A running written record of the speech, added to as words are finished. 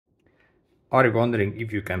Are you wondering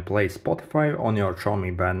if you can play Spotify on your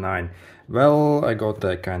Xiaomi Band 9? Well, I got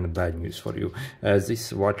kind of bad news for you.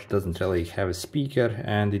 This watch doesn't really have a speaker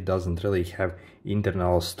and it doesn't really have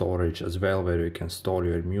internal storage as well where you can store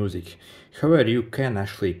your music. However, you can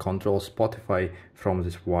actually control Spotify from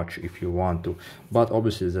this watch if you want to, but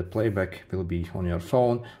obviously the playback will be on your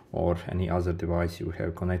phone or any other device you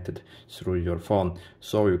have connected through your phone.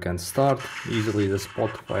 So you can start easily the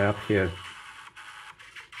Spotify up here.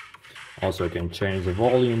 Also, I can change the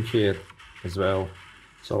volume here as well.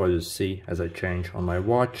 So as you see, as I change on my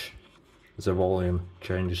watch, the volume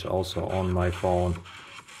changes also on my phone.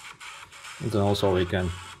 And then also we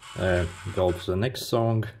can go to the next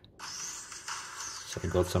song. So I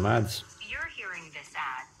got some ads. You're hearing this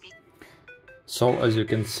ad. So as you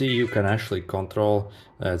can see, you can actually control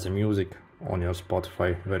the music on your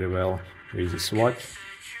Spotify very well with this watch.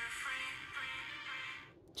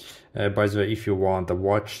 By the way, if you want a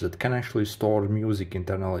watch that can actually store music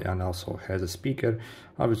internally and also has a speaker,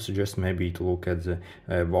 I would suggest maybe to look at the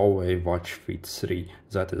Huawei Watch Fit 3.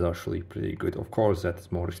 That is actually pretty good. Of course, that's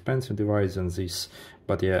more expensive device than this,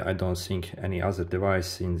 but yeah, I don't think any other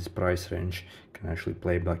device in this price range can actually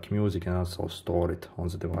play back music and also store it on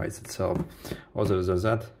the device itself. Other than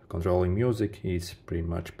that, controlling music is pretty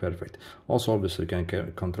much perfect. Also, obviously, you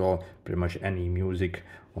can control pretty much any music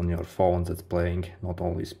on your phone that's playing, not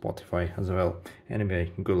only Spotify as well. Anyway,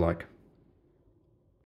 good luck.